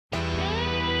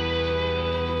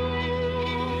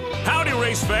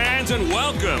race fans, and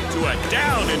welcome to a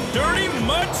down and dirty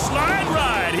mudslide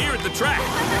ride here at the track.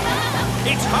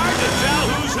 It's hard to tell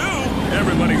who's who.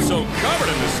 Everybody's so covered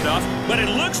in this stuff, but it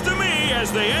looks to me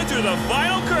as they enter the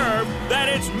final curve that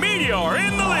it's Meteor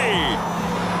in the lead.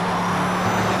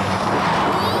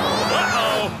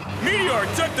 Uh-oh! Meteor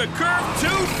took the curve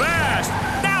too fast.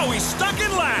 Now he's stuck in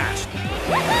last.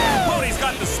 Pony's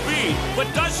got the speed,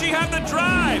 but does she have the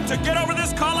drive to get over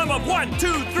this column of 1,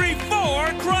 2, 3,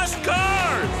 4 crushed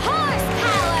cars?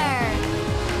 Horsepower!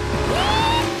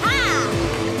 Yeehaw!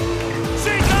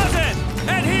 She does it!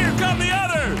 And here come the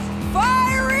others!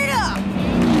 Fire it up!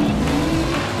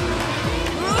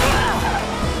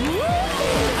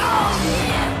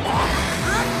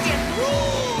 Rock and roll!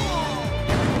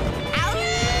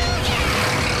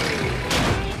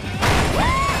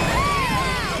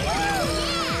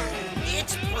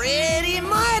 It's pretty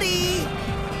muddy.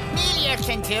 Meteor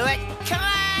can do it. Come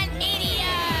on, Meteor!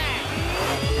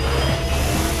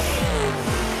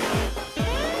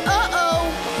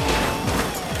 Uh-oh!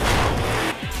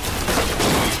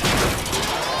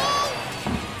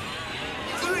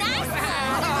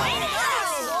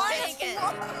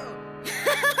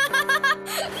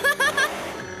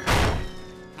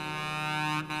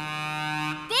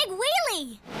 Big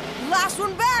wheelie! Last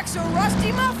one back, so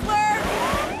Rusty Muffler!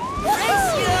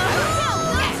 Race ya!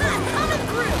 Coming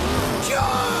through!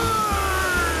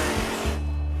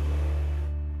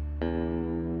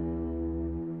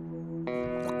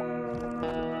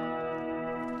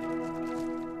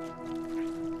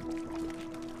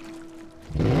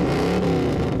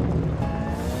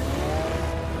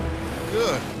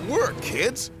 Good work,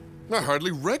 kids. I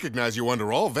hardly recognize you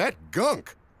under all that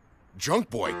gunk. Junk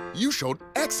Boy, you showed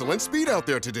excellent speed out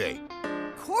there today.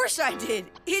 Of course I did.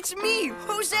 It's me,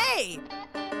 Jose.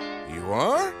 You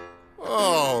are?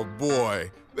 Oh,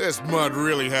 boy. This mud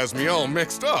really has me all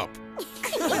mixed up.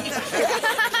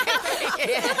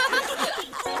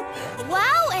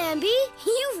 Wow, Amby,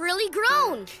 you've really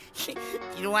grown.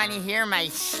 You want to hear my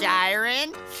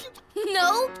siren?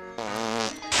 Nope.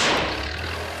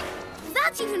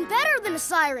 That's even better than a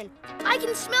siren. I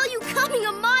can smell you coming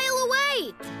a mile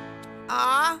away.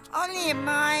 Aw, only a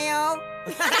mile.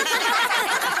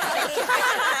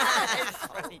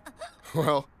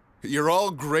 Well, you're all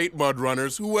great mud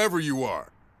runners, whoever you are.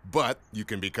 But you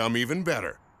can become even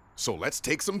better. So let's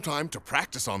take some time to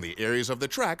practice on the areas of the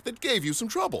track that gave you some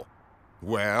trouble.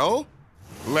 Well,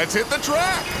 let's hit the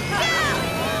track!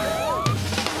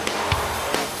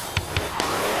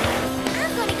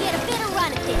 I'm gonna get a better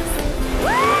run at this.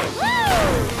 Woo!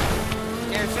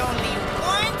 There's only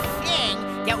one thing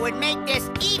that would make this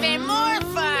even more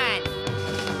fun.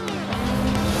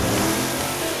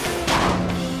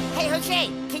 Hey, Jose,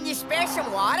 can you spare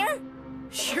some water?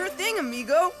 Sure thing,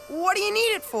 amigo. What do you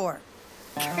need it for?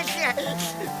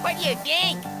 What do you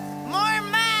think? More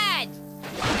mud!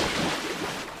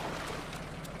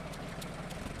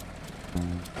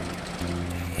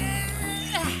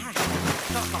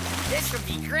 This would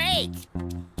be great!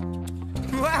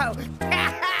 Whoa!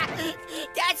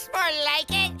 That's more like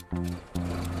it!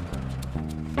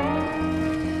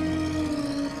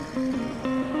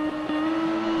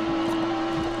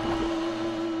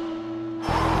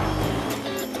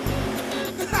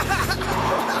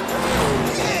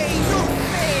 Hey, no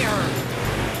fair!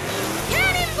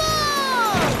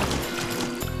 Cannonball!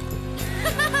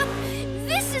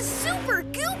 This is super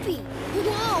goopy.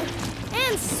 Whoa,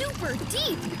 and super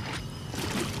deep.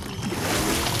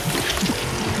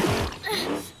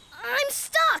 I'm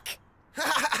stuck.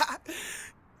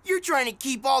 You're trying to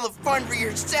keep all the fun for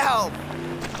yourself.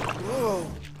 Whoa,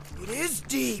 it is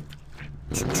deep.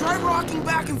 Try rocking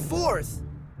back and forth.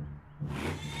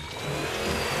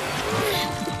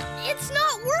 It's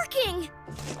not working.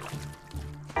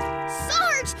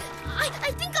 Sarge,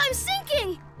 I think I'm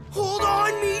sinking. Hold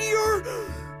on, Meteor!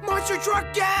 Monster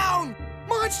truck down!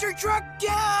 Monster truck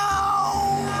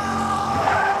down!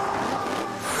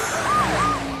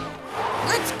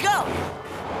 Let's go!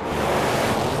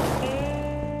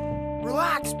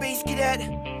 Relax, Space Cadet.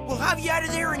 We'll have you out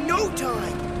of there in no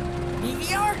time.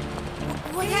 Meteor?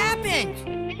 What happened?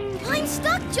 I'm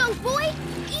stuck, Junk Boy.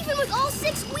 Even with all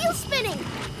 6 wheels spinning.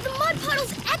 The mud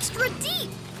puddle's extra deep.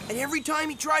 And every time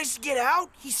he tries to get out,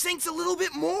 he sinks a little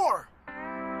bit more.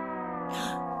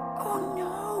 Oh,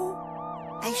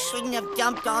 no. I shouldn't have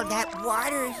dumped all that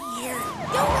water here.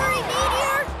 Don't worry,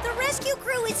 Meteor. The rescue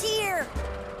crew is here.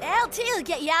 LT will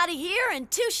get you out of here in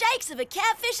 2 shakes of a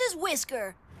catfish's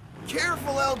whisker.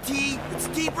 Careful, LT. It's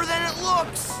deeper than it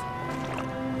looks.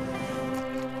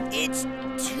 It's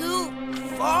too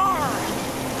far.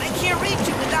 I can't reach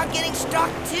it without getting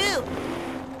stuck, too.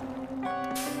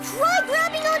 Try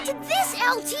grabbing onto this,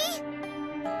 LT!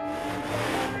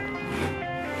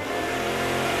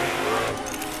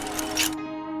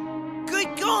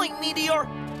 Good going, Meteor.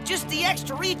 Just the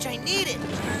extra reach I needed.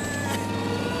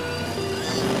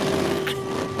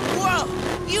 Whoa,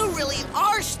 you really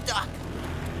are stuck.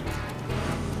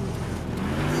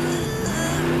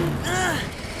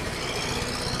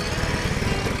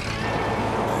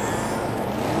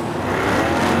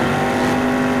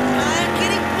 I'm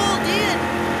getting pulled in.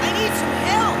 I need some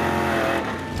help.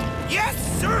 Yes,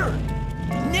 sir.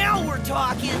 Now we're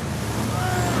talking.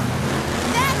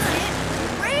 That's it.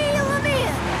 Reel 'em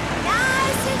in.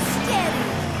 Nice and steady.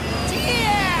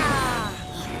 Yeah!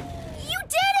 You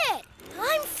did it!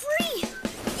 I'm free!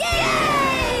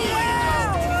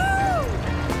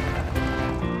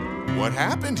 What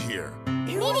happened here?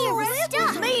 Meteor was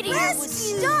stuck! Meteor was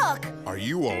stuck. Are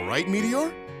you all right,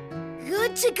 Meteor?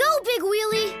 Good to go, Big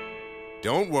Wheelie!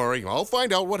 Don't worry, I'll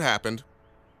find out what happened.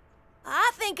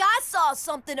 I think I saw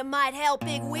something that might help,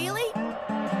 Big Wheelie.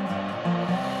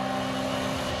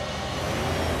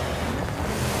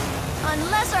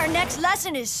 Unless our next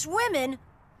lesson is swimming,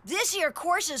 this here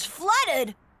course is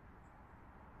flooded.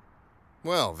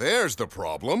 Well, there's the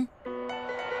problem.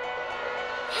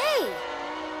 Hey!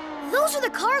 Those are the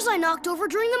cars I knocked over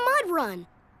during the mud run.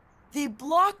 They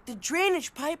blocked the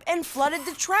drainage pipe and flooded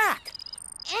the track.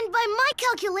 And by my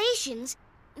calculations,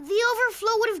 the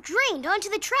overflow would have drained onto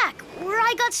the track where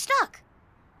I got stuck.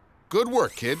 Good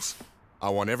work, kids. I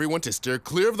want everyone to steer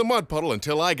clear of the mud puddle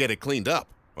until I get it cleaned up.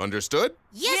 Understood?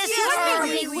 Yes, sir,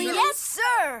 Big Wheelie. Yes,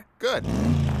 sir. Good.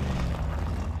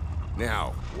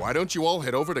 Now, why don't you all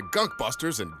head over to Gunk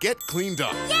Busters and get cleaned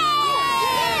up?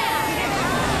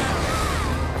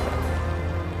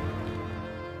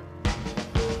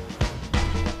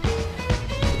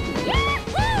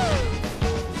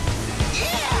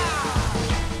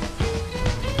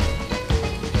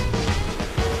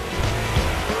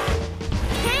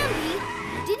 Candy,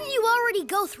 didn't you already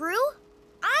go through?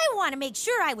 I want to make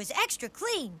sure I was extra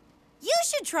clean. You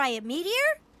should try it,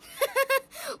 Meteor.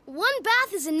 One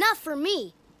bath is enough for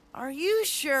me. Are you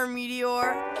sure,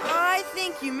 Meteor? I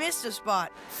think you missed a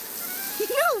spot.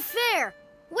 No fair.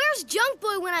 Where's Junk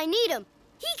Boy when I need him?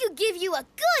 He could give you a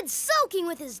good soaking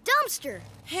with his dumpster.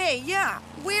 Hey, yeah,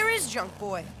 where is Junk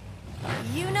Boy?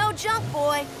 You know Junk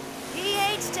Boy. He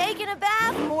hates taking a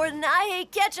bath more than I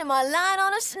hate catching my line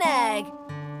on a snag.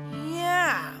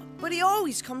 Yeah, but he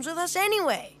always comes with us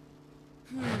anyway.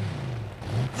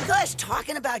 You guys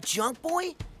talking about Junk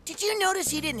Boy? Did you notice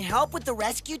he didn't help with the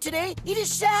rescue today? He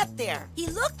just sat there. He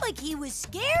looked like he was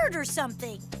scared or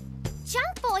something.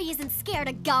 Junk Boy isn't scared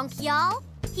of gunk, y'all.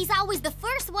 He's always the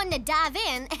first one to dive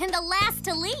in and the last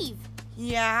to leave.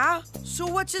 Yeah? So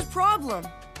what's his problem?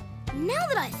 Now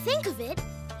that I think of it,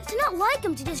 it's not like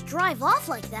him to just drive off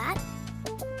like that.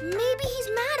 Maybe he's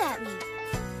mad at me.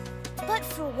 But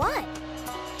for what?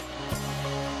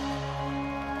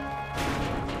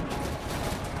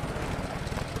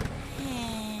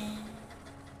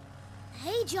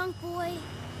 Hey, Junk Boy.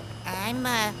 I'm,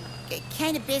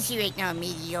 kind of busy right now,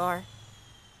 Meteor.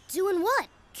 Doing what?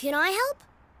 Can I help?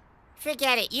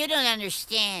 Forget it, you don't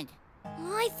understand.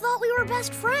 I thought we were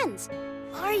best friends.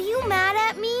 Are you mad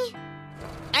at me?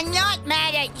 I'm not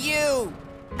mad at you.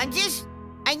 I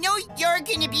know you're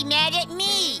gonna be mad at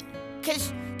me.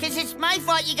 Cause it's my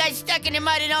fault you got stuck in the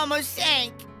mud and almost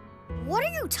sank. What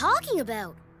are you talking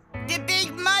about? The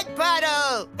big mud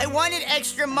puddle! I wanted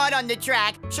extra mud on the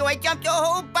track, so I dumped a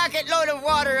whole bucket load of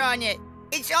water on it.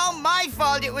 It's all my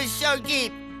fault it was so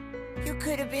deep. You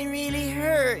could have been really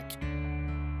hurt.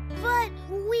 But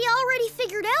we already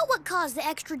figured out what caused the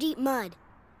extra deep mud.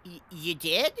 You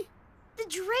did? The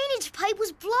drainage pipe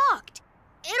was blocked.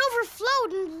 It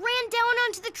overflowed and ran down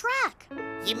onto the track.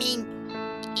 You mean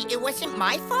it wasn't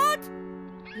my fault?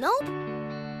 Nope.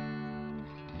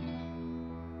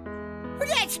 Well,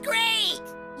 that's great!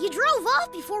 You drove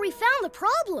off before we found the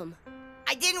problem.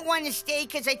 I didn't want to stay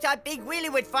because I thought Big Wheelie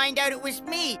would find out it was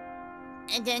me.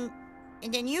 And then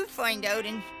you'd find out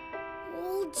and...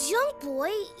 Well, Junk Boy,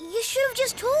 you should have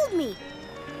just told me.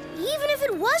 Even if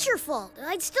it was your fault,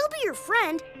 I'd still be your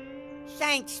friend.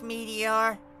 Thanks,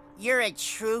 Meteor. You're a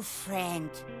true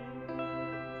friend.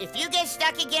 If you get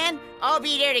stuck again, I'll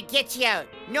be there to get you out.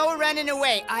 No running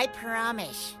away, I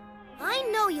promise. I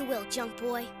know you will, Junk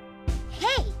Boy.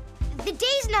 Hey, the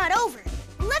day's not over.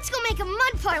 Let's go make a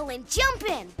mud puddle and jump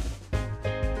in.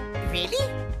 Really?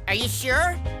 Are you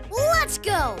sure? Let's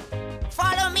go.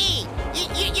 Follow me.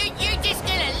 You're just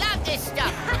gonna love this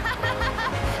stuff.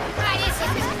 This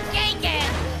is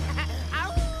stinking.